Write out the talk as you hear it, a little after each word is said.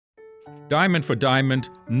Diamond for diamond,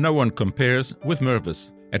 no one compares with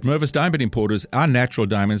Mervis. At Mervis Diamond Importers, our natural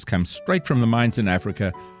diamonds come straight from the mines in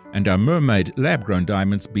Africa, and our mermaid lab-grown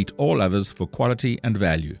diamonds beat all others for quality and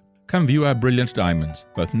value. Come view our brilliant diamonds,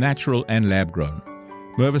 both natural and lab-grown.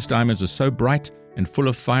 Mervis diamonds are so bright and full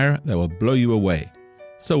of fire they will blow you away.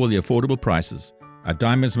 So will the affordable prices. Our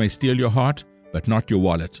diamonds may steal your heart, but not your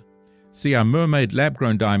wallet. See our mermaid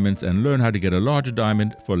lab-grown diamonds and learn how to get a larger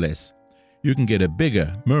diamond for less. You can get a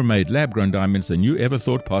bigger mermaid lab-grown diamonds than you ever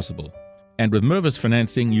thought possible. And with Mervis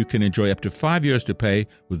financing, you can enjoy up to 5 years to pay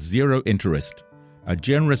with zero interest. Our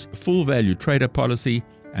generous full-value trader policy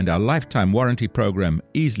and our lifetime warranty program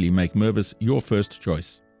easily make Mervis your first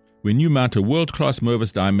choice. When you mount a world-class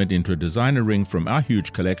Mervis diamond into a designer ring from our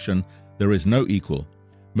huge collection, there is no equal.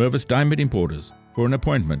 Mervis Diamond Importers. For an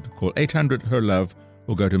appointment, call 800-HER-LOVE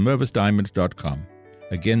or go to mervisdiamond.com.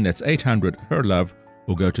 Again, that's 800-HER-LOVE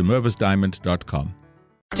or go to mervisdiamond.com.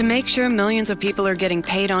 To make sure millions of people are getting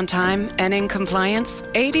paid on time and in compliance,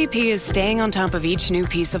 ADP is staying on top of each new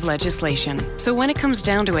piece of legislation. So when it comes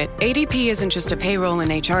down to it, ADP isn't just a payroll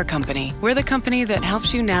and HR company. We're the company that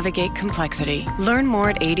helps you navigate complexity. Learn more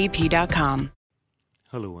at adp.com.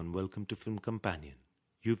 Hello and welcome to Film Companion.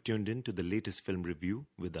 You've tuned in to the latest film review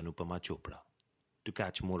with Anupama Chopra. To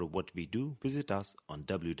catch more of what we do, visit us on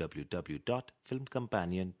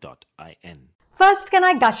www.filmcompanion.in. First, can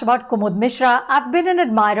I gush about Kumud Mishra? I've been an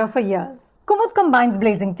admirer for years. Kumud combines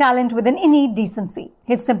blazing talent with an innate decency.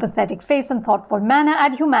 His sympathetic face and thoughtful manner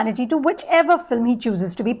add humanity to whichever film he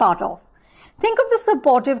chooses to be part of. Think of the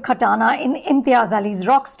supportive Khatana in Imtiaz Ali's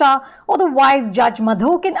Rockstar or the wise Judge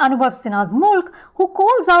Madhok in Anubhav Sinha's Mulk, who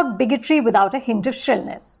calls out bigotry without a hint of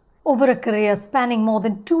shrillness. Over a career spanning more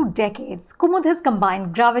than 2 decades, Kumud has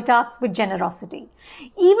combined gravitas with generosity.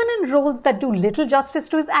 Even in roles that do little justice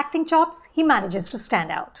to his acting chops, he manages to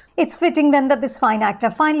stand out. It's fitting then that this fine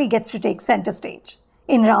actor finally gets to take center stage.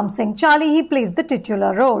 In Singh Charlie, he plays the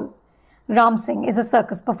titular role. Singh is a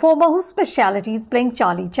circus performer whose speciality is playing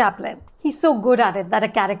Charlie Chaplin. He's so good at it that a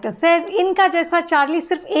character says, "Inka jaisa Charlie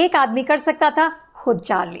sirf ek aadmi kar sakta tha, khud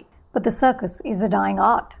Charlie." But the circus is a dying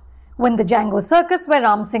art. When the Django circus,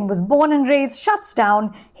 where Singh was born and raised, shuts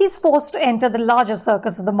down, he's forced to enter the larger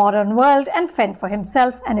circus of the modern world and fend for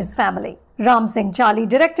himself and his family. Singh Charlie,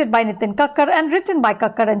 directed by Nitin Kakkar and written by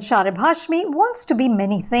Kakkar and Sharib Hashmi, wants to be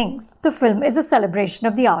many things. The film is a celebration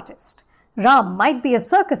of the artist. Ram might be a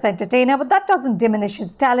circus entertainer, but that doesn't diminish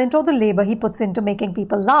his talent or the labor he puts into making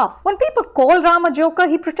people laugh. When people call Ram a joker,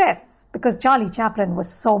 he protests, because Charlie Chaplin was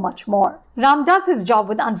so much more. Ram does his job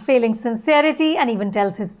with unfailing sincerity and even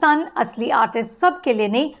tells his son, asli artist sab ke liye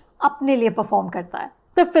nahi, apne liye perform karta hai.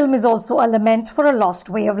 The film is also a lament for a lost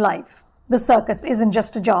way of life. The circus isn't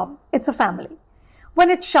just a job, it's a family. When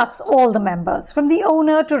it shuts, all the members, from the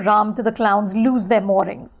owner to Ram to the clowns, lose their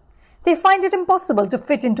moorings. They find it impossible to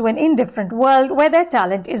fit into an indifferent world where their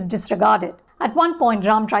talent is disregarded. At one point,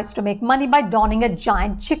 Ram tries to make money by donning a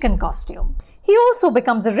giant chicken costume. He also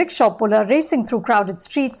becomes a rickshaw puller racing through crowded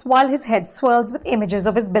streets while his head swirls with images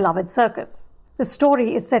of his beloved circus. The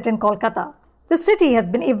story is set in Kolkata. The city has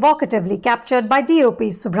been evocatively captured by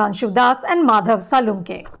DOPs Subhranshu Das and Madhav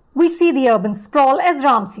Salunke. We see the urban sprawl as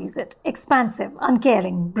Ram sees it, expansive,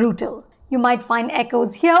 uncaring, brutal. You might find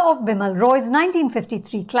echoes here of Bimal Roy's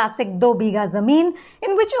 1953 classic Do Biga Zameen,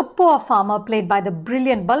 in which a poor farmer played by the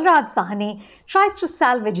brilliant Balraj Sahni tries to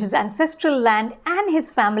salvage his ancestral land and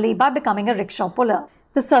his family by becoming a rickshaw puller.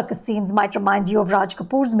 The circus scenes might remind you of Raj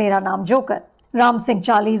Kapoor's Mera Naam Joker. Singh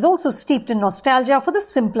Charlie is also steeped in nostalgia for the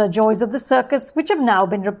simpler joys of the circus, which have now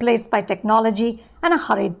been replaced by technology and a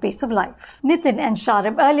hurried pace of life. Nitin and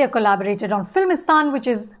Sharib earlier collaborated on Filmistan, which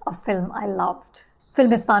is a film I loved.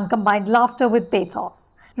 Filmistan combined laughter with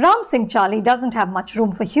pathos. Singh Charlie doesn't have much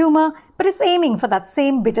room for humor, but is aiming for that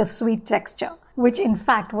same bittersweet texture, which in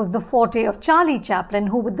fact was the forte of Charlie Chaplin,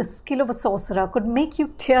 who with the skill of a sorcerer could make you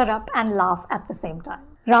tear up and laugh at the same time.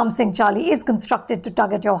 Singh Charlie is constructed to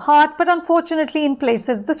tug at your heart, but unfortunately in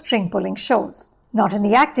places the string pulling shows. Not in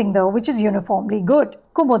the acting though, which is uniformly good.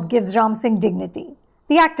 Kumud gives Singh dignity.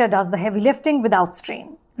 The actor does the heavy lifting without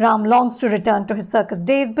strain. Ram longs to return to his circus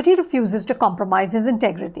days, but he refuses to compromise his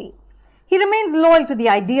integrity. He remains loyal to the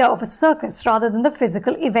idea of a circus rather than the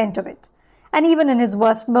physical event of it. And even in his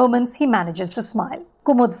worst moments, he manages to smile.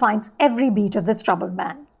 Kumud finds every beat of this troubled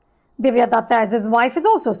man. Divya Dutta as his wife is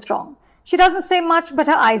also strong. She doesn't say much, but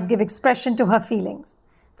her eyes give expression to her feelings.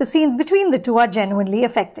 The scenes between the two are genuinely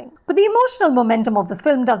affecting. But the emotional momentum of the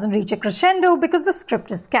film doesn't reach a crescendo because the script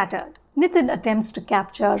is scattered. Nitin attempts to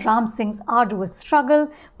capture Ram Singh's arduous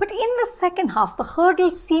struggle, but in the second half, the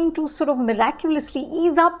hurdles seem to sort of miraculously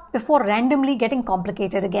ease up before randomly getting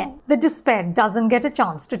complicated again. The despair doesn't get a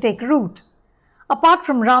chance to take root. Apart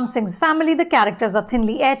from Ram Singh's family, the characters are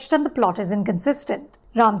thinly etched and the plot is inconsistent.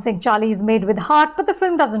 Ram Singh Charlie is made with heart, but the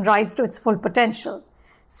film doesn't rise to its full potential.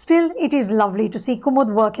 Still, it is lovely to see Kumud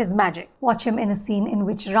work his magic. Watch him in a scene in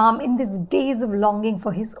which Ram, in this daze of longing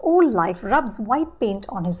for his old life, rubs white paint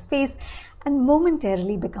on his face and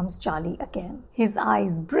momentarily becomes Charlie again. His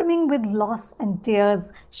eyes, brimming with loss and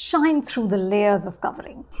tears, shine through the layers of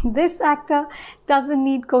covering. This actor doesn't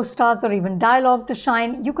need co-stars or even dialogue to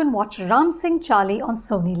shine. You can watch Ram Singh Charlie on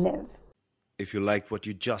Sony Live. If you liked what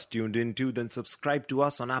you just tuned into, then subscribe to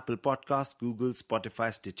us on Apple Podcasts, Google,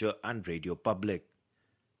 Spotify, Stitcher, and Radio Public.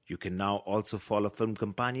 You can now also follow Film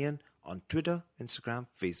Companion on Twitter, Instagram,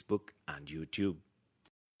 Facebook, and YouTube.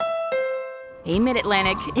 Hey,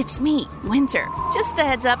 Mid-Atlantic, it's me, Winter. Just a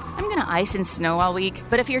heads up, I'm gonna ice and snow all week,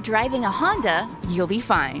 but if you're driving a Honda, you'll be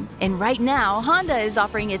fine. And right now, Honda is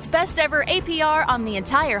offering its best ever APR on the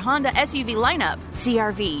entire Honda SUV lineup.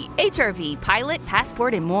 CR-V, HR-V, Pilot,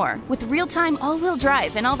 Passport, and more. With real-time all-wheel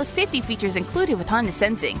drive and all the safety features included with Honda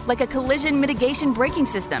Sensing, like a collision mitigation braking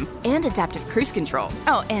system and adaptive cruise control.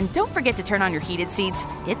 Oh, and don't forget to turn on your heated seats.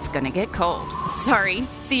 It's gonna get cold. Sorry.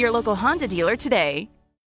 See your local Honda dealer today.